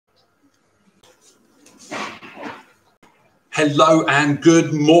Hello and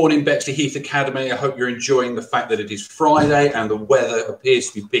good morning, Bexley Heath Academy. I hope you're enjoying the fact that it is Friday and the weather appears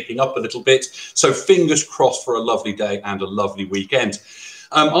to be picking up a little bit. So fingers crossed for a lovely day and a lovely weekend.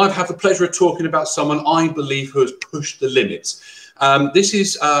 I've had the pleasure of talking about someone I believe who has pushed the limits. This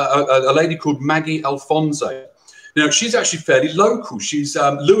is a lady called Maggie Alphonse. Now, she's actually fairly local. She's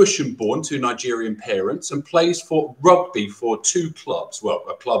Lewisham born to Nigerian parents and plays for rugby for two clubs, well,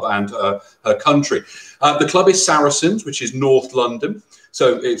 a club and her country. The club is Saracens, which is North London.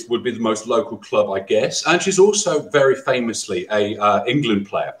 So it would be the most local club, I guess. And she's also very famously a England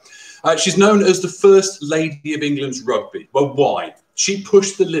player. She's known as the first lady of England's rugby. Well, why? She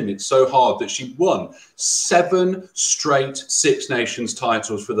pushed the limits so hard that she won 7 straight Six Nations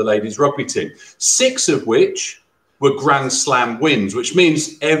titles for the ladies rugby team, 6 of which were Grand Slam wins, which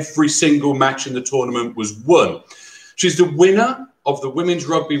means every single match in the tournament was won. She's the winner of the Women's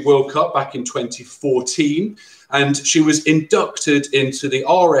Rugby World Cup back in 2014, and she was inducted into the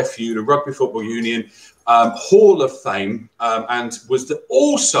RFU, the Rugby Football Union Hall of Fame, and was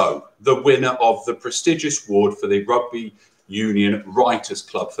also the winner of the prestigious award for the Rugby Union Writers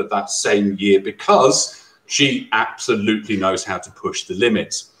Club for that same year, because she absolutely knows how to push the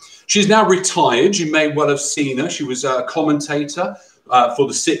limits. She's now retired. You may well have seen her. She was a commentator for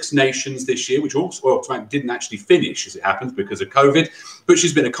the Six Nations this year, which also didn't actually finish, as it happens, because of COVID. But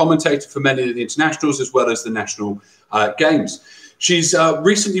she's been a commentator for many of the internationals as well as the national games. She's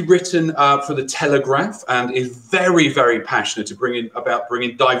recently written for The Telegraph and is very, very passionate about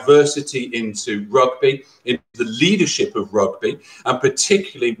bringing diversity into rugby, into the leadership of rugby, and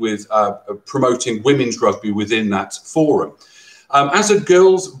particularly with promoting women's rugby within that forum. As a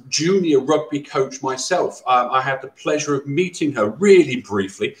girls' junior rugby coach myself, I had the pleasure of meeting her really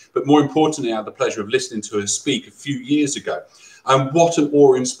briefly, but more importantly, I had the pleasure of listening to her speak a few years ago. And what an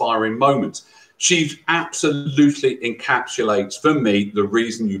awe-inspiring moment. She absolutely encapsulates, for me, the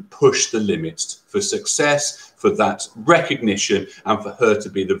reason you push the limits for success, for that recognition, and for her to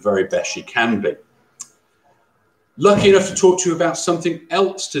be the very best she can be. Lucky enough to talk to you about something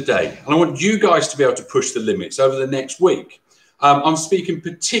else today. And I want you guys to be able to push the limits over the next week. I'm speaking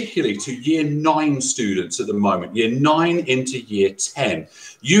particularly to Year 9 students at the moment, Year 9 into Year 10.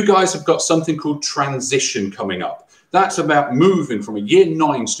 You guys have got something called transition coming up. That's about moving from a Year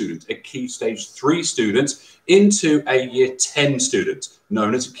 9 student, a Key Stage 3 student, into a Year 10 student,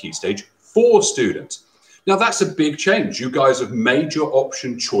 known as a Key Stage 4 student. Now, that's a big change. You guys have made your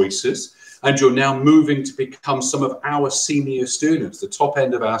option choices, and you're now moving to become some of our senior students, the top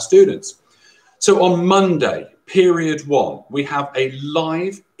end of our students. So on Monday, Period 1, we have a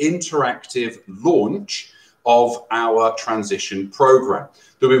live interactive launch of our transition program.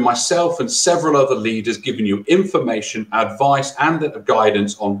 There'll be myself and several other leaders giving you information, advice, and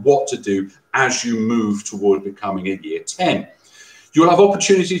guidance on what to do as you move toward becoming a Year 10. You'll have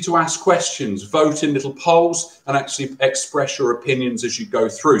opportunity to ask questions, vote in little polls, and actually express your opinions as you go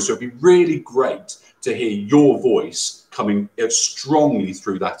through. So it'd be really great to hear your voice coming strongly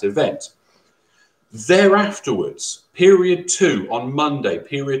through that event. Thereafterwards, Period 2 on Monday,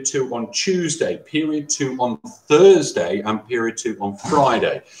 Period 2 on Tuesday, Period 2 on Thursday, and Period 2 on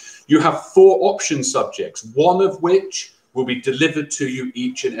Friday. You have 4 option subjects, one of which will be delivered to you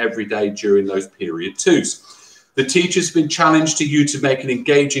each and every day during those Period 2s. The teachers have been challenged to you to make an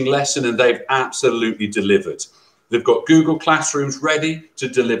engaging lesson, and they've absolutely delivered. They've got Google Classrooms ready to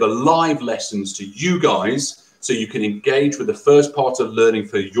deliver live lessons to you guys, so you can engage with the first part of learning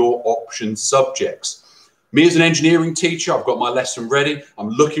for your option subjects. Me as an engineering teacher, I've got my lesson ready. I'm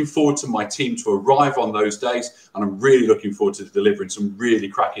looking forward to my team to arrive on those days, and I'm really looking forward to delivering some really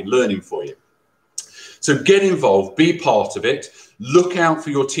cracking learning for you. So get involved, be part of it. Look out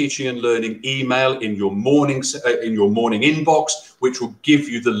for your teaching and learning email in your morning inbox, which will give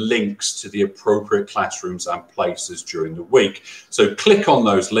you the links to the appropriate classrooms and places during the week. So click on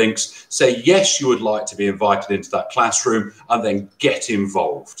those links, say yes, you would like to be invited into that classroom, and then get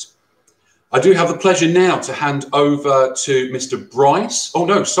involved. I do have the pleasure now to hand over to Mr. Bryce. Oh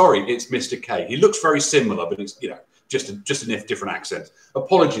no, sorry, it's Mr. K. He looks very similar, but it's, you know, just a different accent.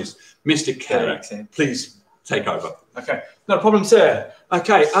 Apologies, Mr. K. Please take over. Okay, not a problem, sir.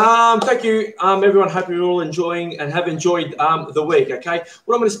 Okay, thank you, everyone. Hope you're all enjoying and have enjoyed the week. Okay,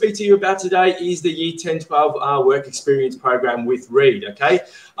 what I'm going to speak to you about today is the Year 10-12 work experience program with Reed. Okay,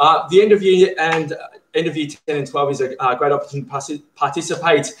 the end of year and end of Year 10 and 12 is a great opportunity to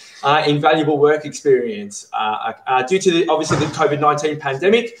participate in valuable work experience. Due to obviously the COVID-19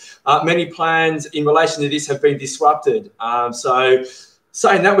 pandemic, many plans in relation to this have been disrupted. So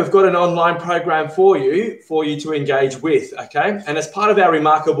Saying that, we've got an online program for you to engage with, okay? And as part of our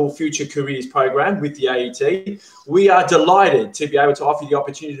Remarkable Future Careers program with the AET, we are delighted to be able to offer you the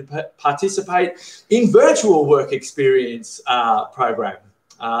opportunity to participate in virtual work experience program.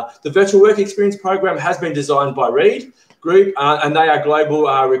 The virtual work experience program has been designed by Reed Group, and they are global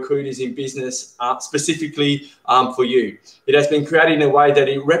recruiters in business specifically for you. It has been created in a way that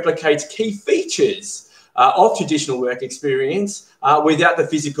it replicates key features of traditional work experience without the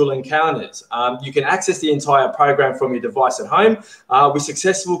physical encounters. You can access the entire program from your device at home with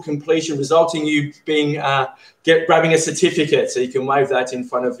successful completion, resulting you being grabbing a certificate, so you can wave that in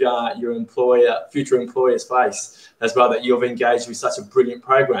front of your future employer's face as well, that you've engaged with such a brilliant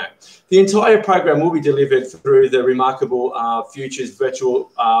program. The entire program will be delivered through the Remarkable Futures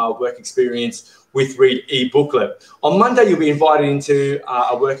virtual work experience with Reed e-booklet. On Monday, you'll be invited into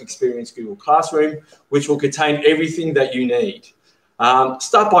a work experience Google Classroom, which will contain everything that you need.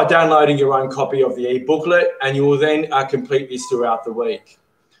 Start by downloading your own copy of the e-booklet, and you will then complete this throughout the week.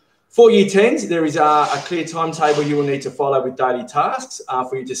 For Year 10s, there is a clear timetable you will need to follow with daily tasks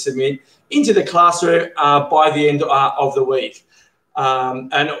for you to submit into the classroom by the end of the week.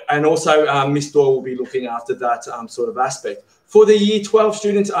 And also, Miss Doyle will be looking after that sort of aspect. For the Year 12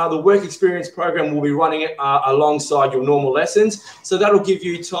 students, the work experience program will be running alongside your normal lessons. So that'll give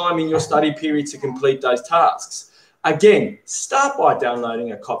you time in your study period to complete those tasks. Again, start by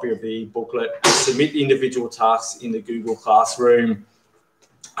downloading a copy of the e-booklet and submit the individual tasks in the Google Classroom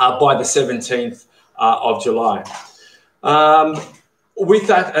by the 17th of July. With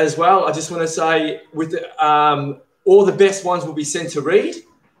that as well, I just want to say all the best ones will be sent to Reed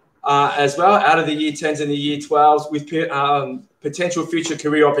as well, out of the Year 10s and the Year 12s, with potential future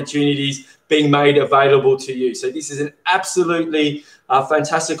career opportunities being made available to you. So this is an absolutely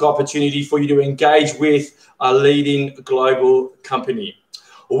fantastic opportunity for you to engage with a leading global company.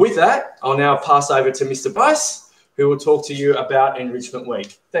 Well, with that, I'll now pass over to Mr. Buss, who will talk to you about Enrichment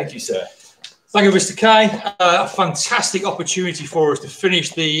Week. Thank you, sir. Thank you, Mr. Kay. A fantastic opportunity for us to finish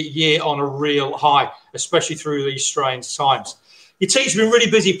the year on a real high, especially through these strange times. Your team's been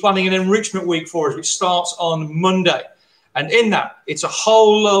really busy planning an Enrichment Week for us, which starts on Monday. And in that, it's a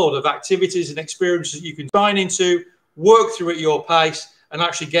whole load of activities and experiences you can sign into, work through at your pace, and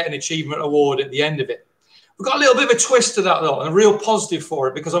actually get an achievement award at the end of it. We've got a little bit of a twist to that, though, and a real positive for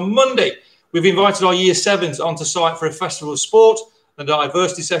it, because on Monday, we've invited our Year 7s onto site for a festival of sport and a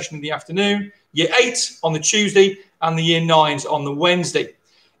diversity session in the afternoon, Year 8 on the Tuesday, and the Year 9s on the Wednesday.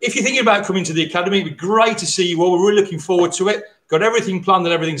 If you're thinking about coming to the academy, it'd be great to see you all. We're really looking forward to it. Got everything planned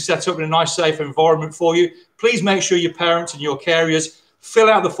and everything set up in a nice, safe environment for you. Please make sure your parents and your carers fill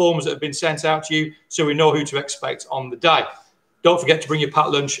out the forms that have been sent out to you so we know who to expect on the day. Don't forget to bring your packed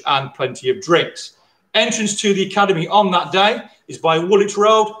lunch and plenty of drinks. Entrance to the academy on that day is by Woolwich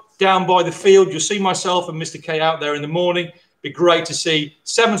Road, down by the field. You'll see myself and Mr. K out there in the morning. Be great to see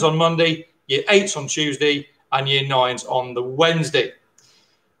 7s on Monday, Year 8s on Tuesday, and Year 9s on the Wednesday.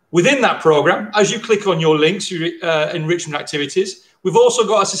 Within that program, as you click on your links, your enrichment activities, we've also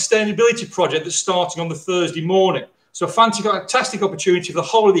got a sustainability project that's starting on the Thursday morning. So a fantastic opportunity for the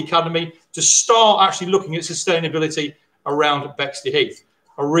whole of the academy to start actually looking at sustainability around Bexley Heath.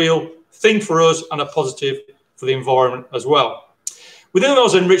 A real thing for us and a positive for the environment as well. Within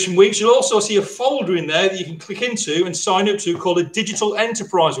those enrichment weeks, you'll also see a folder in there that you can click into and sign up to called a Digital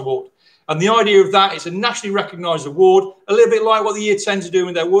Enterprise Award. And the idea of that is a nationally recognised award, a little bit like what the Year 10s are doing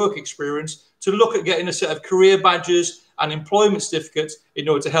with their work experience, to look at getting a set of career badges and employment certificates in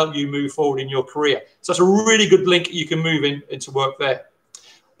order to help you move forward in your career. So that's a really good link you can move into work there.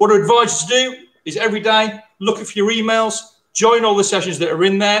 What I advise you to do is every day, look for your emails, join all the sessions that are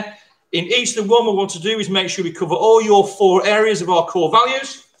in there. In each of the one we want to do is make sure we cover all your 4 areas of our core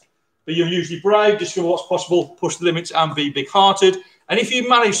values. Be unusually brave, discover what's possible, push the limits, and be big-hearted. And if you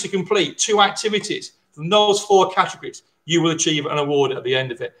manage to complete 2 activities from those 4 categories, you will achieve an award at the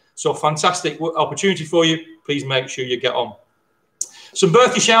end of it. So a fantastic opportunity for you. Please make sure you get on. Some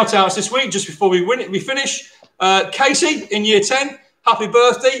birthday shout-outs this week, just before we finish. Casey in Year 10, happy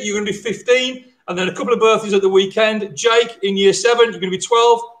birthday. You're going to be 15. And then a couple of birthdays at the weekend. Jake in Year 7, you're going to be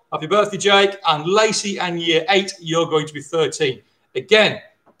 12. Happy birthday, Jake. And Lacey and Year 8, you're going to be 13. Again,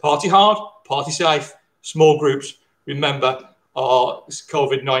 party hard, party safe, small groups. Remember our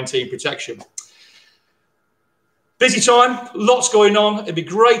COVID-19 protection. Busy time, lots going on. It'd be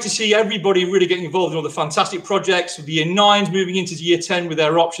great to see everybody really getting involved in all the fantastic projects. The Year 9s moving into Year 10 with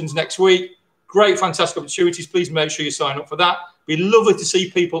their options next week. Great, fantastic opportunities. Please make sure you sign up for that. It'd be lovely to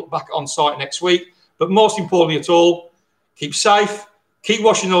see people back on site next week. But most importantly at all, keep safe, keep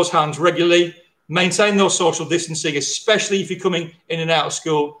washing those hands regularly, Maintain those social distancing, especially if you're coming in and out of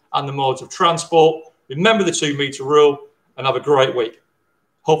school and the modes of transport. Remember the 2 metre rule and have a great week.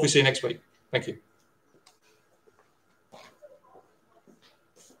 Hopefully see you next week. Thank you.